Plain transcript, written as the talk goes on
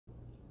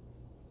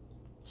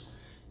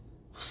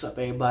What's up,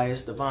 everybody?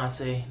 It's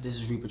Devontae. This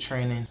is Reaper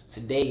Training.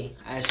 Today,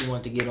 I actually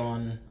want to get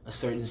on a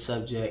certain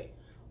subject.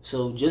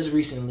 So, just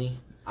recently,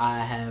 I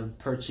have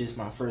purchased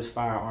my first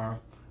firearm.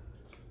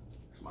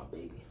 It's my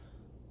baby.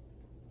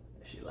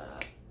 She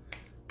loud.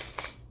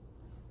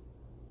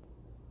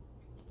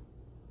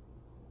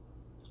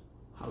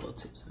 Hollow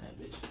tips in that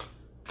bitch.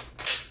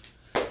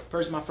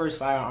 Purchased my first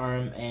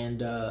firearm,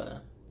 and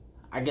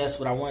I guess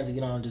what I wanted to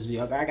get on this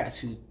video, I got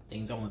two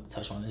things I wanted to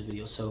touch on in this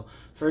video. So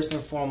first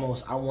and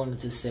foremost, I wanted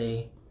to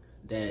say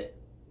that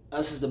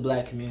us as the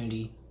black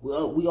community, we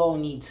all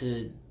need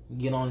to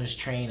get on this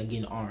train of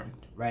getting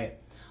armed, right?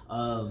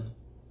 I've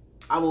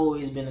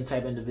always been the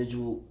type of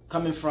individual,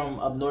 coming from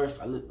up north,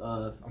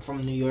 I'm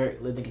from New York,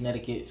 lived in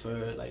Connecticut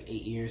for like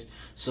 8 years.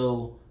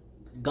 So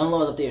gun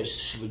laws up there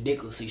is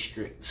ridiculously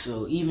strict.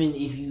 So even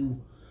if you,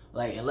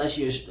 like, unless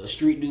you're a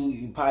street dude,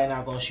 you're probably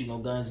not gonna shoot no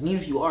guns. And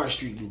even if you are a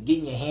street dude,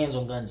 getting your hands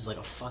on guns is like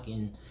a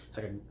fucking,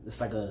 it's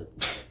like a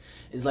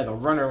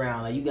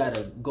runaround. Like, you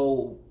gotta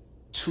go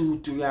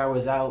 2-3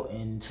 hours out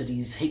into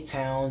these hick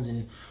towns,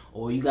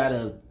 or you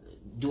gotta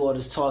do all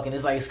this talking.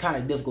 It's kind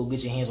of difficult to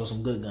get your hands on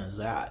some good guns.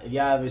 Like, if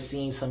y'all ever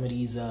seen some of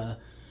these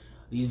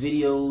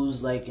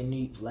videos, like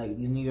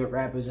these New York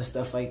rappers and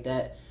stuff like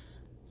that,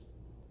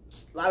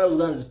 a lot of those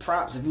guns is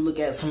props. If you look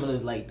at some of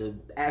the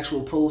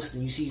actual posts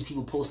and you see these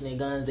people posting their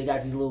guns, they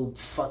got these little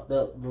fucked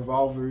up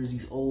revolvers,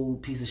 these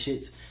old piece of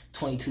shits,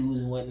 22s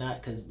and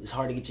whatnot, because it's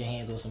hard to get your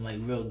hands on some like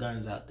real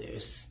guns out there.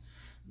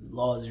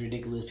 Laws is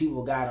ridiculous.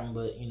 People got them,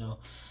 but you know,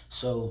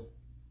 so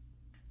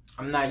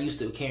I'm not used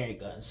to carrying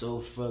guns. So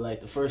for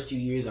like the first few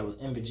years I was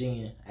in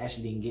Virginia, I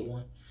actually didn't get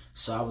one.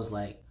 So I was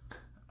like,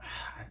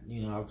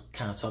 you know, I was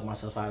kind of talking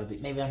myself out of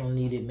it. Maybe I don't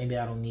need it. Maybe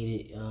I don't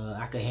need it.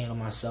 I could handle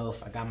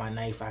myself. I got my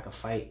knife. I could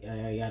fight.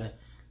 I gotta.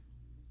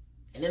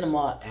 And then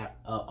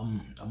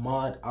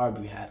Ahmaud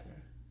Arbery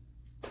happened,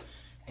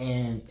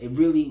 and it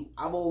really.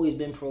 I've always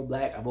been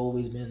pro-black. I've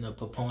always been a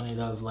proponent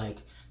of like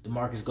the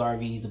Marcus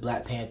Garveys, the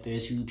Black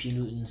Panthers, Huey P.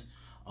 Newtons.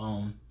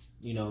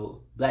 You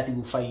know, black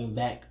people fighting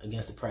back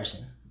against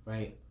oppression,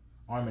 right?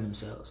 Arming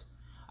themselves.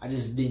 I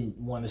just didn't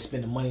want to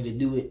spend the money to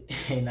do it,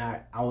 and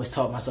I always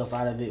talked myself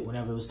out of it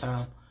whenever it was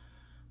time.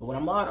 But when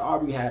Ahmaud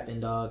Arbery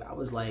happened, dog, I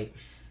was like,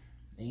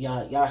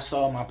 y'all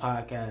saw my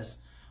podcast,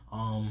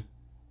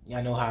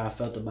 y'all know how I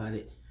felt about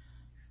it.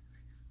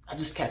 I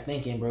just kept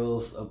thinking, bro,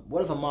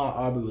 what if Ahmaud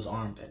Arbery was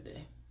armed that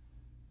day?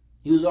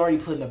 He was already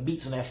putting the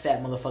beats on that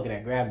fat motherfucker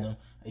that grabbed him.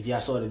 If y'all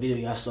saw the video,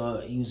 y'all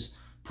saw he was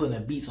putting the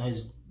beats on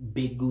his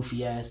big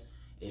goofy ass.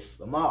 If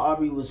Ahmaud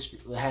Arbery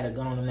had a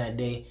gun on him that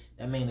day,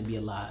 that man would be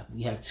alive.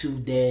 We have 2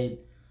 dead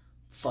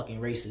fucking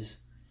racists.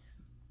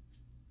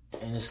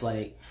 And it's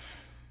like,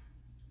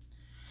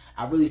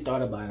 I really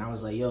thought about it, and I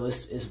was like, yo,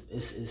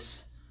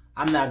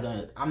 I'm not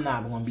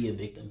gonna be a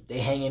victim. They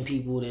hanging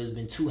people. There's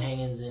been 2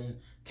 hangings in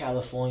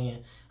California.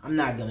 I'm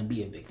not gonna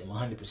be a victim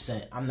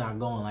 100%. I'm not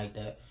going like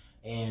that.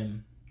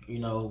 And you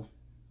know,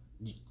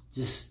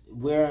 just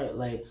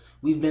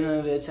we've been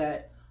under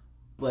attack,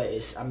 but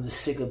I'm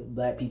just sick of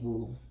black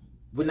people.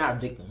 We're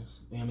not victims.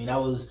 You know what I mean, that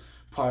was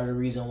part of the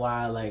reason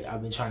why, like,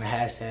 I've been trying to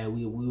hashtag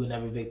we were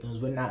never victims.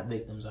 We're not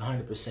victims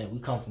 100%. We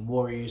come from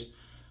warriors.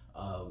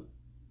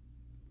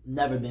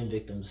 Never been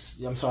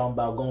victims. I'm talking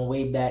about going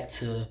way back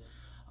to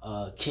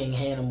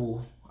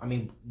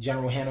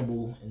General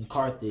Hannibal in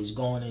Carthage,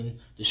 going and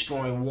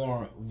destroying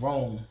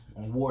Rome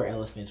on war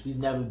elephants. We've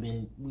never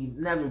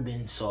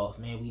been soft,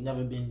 man. We've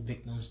never been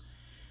victims,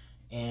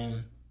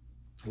 and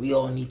we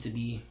all need to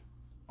be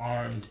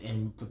armed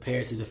and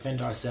prepared to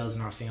defend ourselves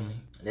and our family.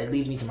 That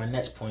leads me to my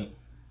next point.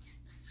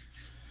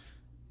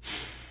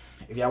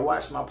 If y'all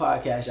watch my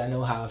podcast, y'all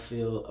know how I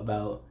feel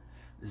about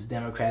this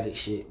democratic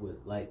shit with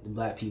like the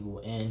black people,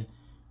 and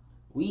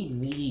we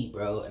need,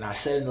 bro, and I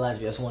said it in the last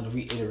video, I just want to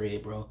reiterate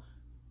it, bro.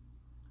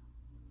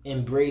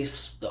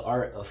 Embrace the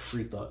art of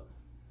free thought.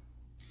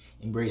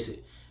 Embrace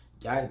it.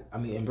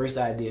 Embrace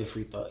the idea of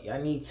free thought. Y'all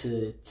need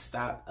to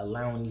stop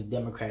allowing these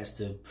Democrats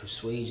to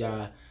persuade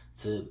y'all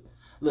to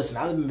listen.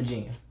 I live in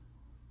Virginia,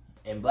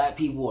 and black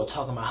people are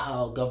talking about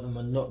how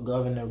Governor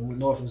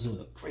Northam's doing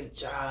a great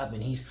job,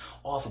 and he's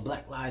all for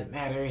Black Lives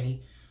Matter, and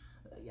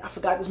I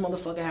forgot this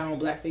motherfucker had on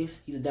blackface.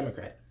 He's a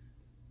Democrat.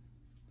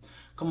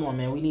 Come on,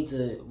 man. We need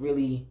to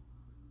really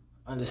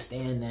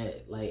understand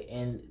that, like,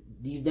 and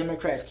these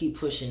Democrats keep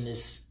pushing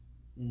this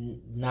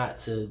not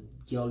to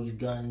get all these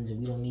guns, and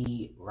we don't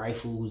need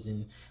rifles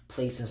and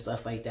plates and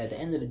stuff like that. At the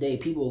end of the day,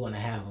 people are going to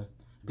have them.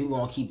 People are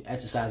going to keep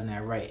exercising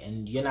that right,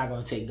 and you're not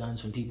going to take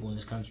guns from people in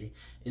this country.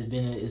 It's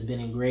been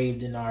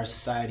engraved in our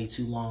society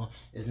too long.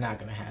 It's not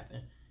going to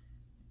happen.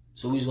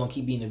 So we're just going to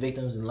keep being the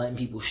victims and letting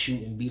people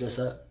shoot and beat us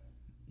up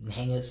and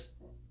hang us.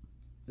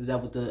 Is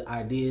that what the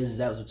idea is? Is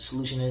that what the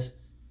solution is?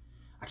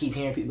 I keep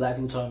hearing black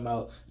people talking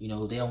about, you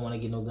know, they don't want to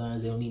get no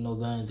guns. They don't need no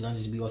guns. The guns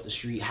need to be off the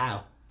street.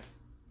 How?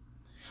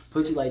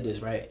 Put it like this,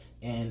 right?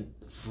 And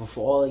for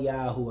all of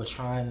y'all who are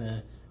trying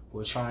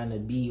to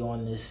be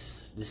on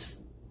this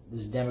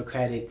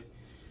Democratic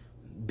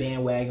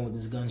bandwagon with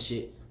this gun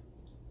shit,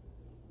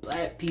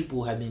 black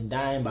people have been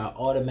dying by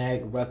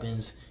automatic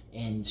weapons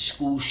and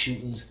school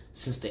shootings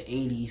since the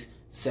 80s,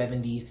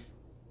 70s.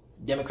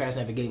 Democrats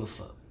never gave a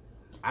fuck.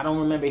 I don't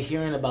remember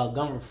hearing about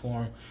gun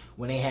reform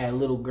when they had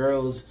little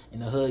girls in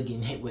the hood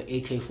getting hit with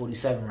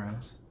AK-47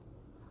 rounds.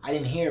 I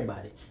didn't hear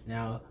about it.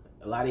 Now,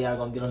 a lot of y'all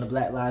gonna get on the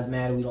Black Lives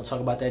Matter. We don't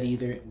talk about that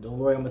either. Don't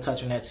worry, I'm gonna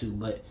touch on that too.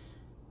 But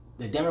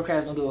the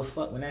Democrats don't give a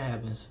fuck when that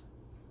happens.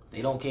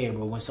 They don't care,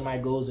 bro. When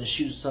somebody goes and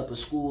shoots up a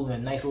school in a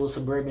nice little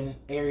suburban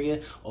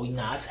area, oh,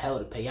 nah, it's hell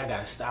to pay. I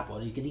gotta stop all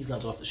these, get these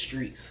guns off the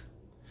streets.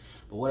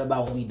 But what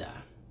about when we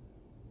die?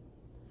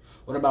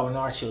 What about when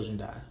our children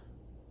die?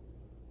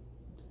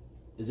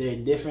 Is there a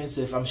difference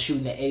if I'm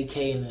shooting an AK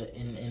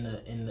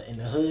in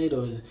the hood,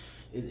 or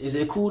is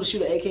it cool to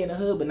shoot an AK in the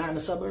hood but not in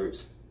the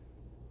suburbs?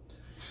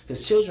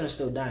 Because children are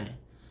still dying.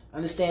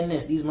 Understand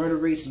this: these murder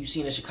rates you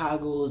see in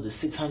Chicago's, the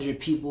 600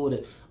 people.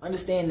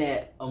 Understand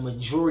that a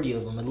majority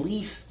of them, at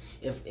least,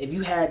 if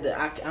you had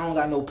I don't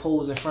got no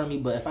polls in front of me,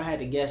 but if I had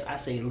to guess, I'd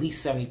say at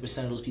least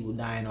 70% of those people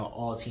dying are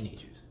all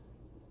teenagers,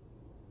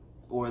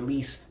 or at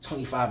least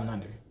 25 and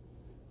under.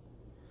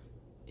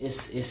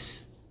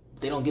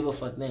 They don't give a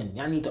fuck then.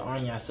 Y'all need to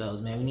arm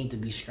yourselves, man. We need to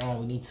be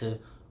strong. We need to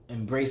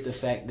embrace the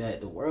fact that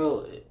the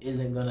world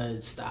isn't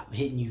gonna stop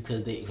hitting you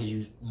because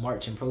you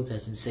march and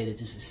protest and say that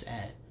this is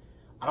sad.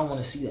 I don't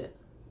want to see that.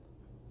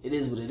 It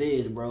is what it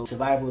is, bro.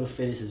 Survival of the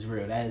fittest is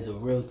real. That is a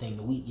real thing.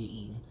 The weak get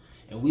eaten.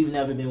 And we've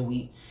never been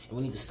weak. And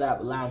we need to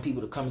stop allowing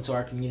people to come into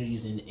our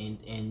communities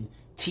and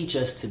teach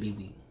us to be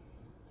weak.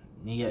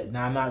 Yeah,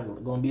 now, I'm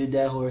not going to be the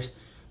dead horse.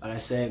 Like I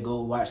said,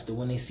 go watch the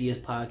When They See Us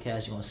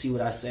podcast. You're going to see what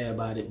I say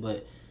about it.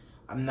 But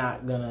I'm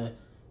not going to...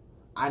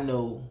 I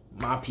know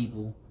my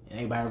people and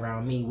everybody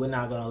around me, we're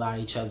not going to allow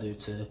each other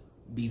to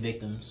be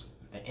victims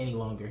any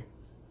longer.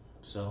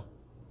 So...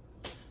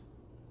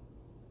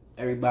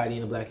 everybody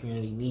in the black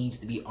community needs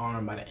to be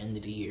armed by the end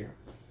of the year.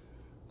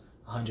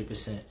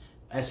 100%.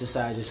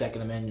 Exercise your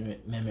Second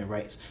Amendment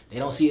rights. They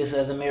don't see us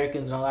as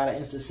Americans in a lot of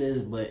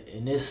instances, but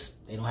in this,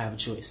 they don't have a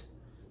choice.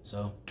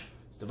 So,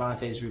 it's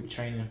Devontae's Group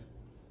Training.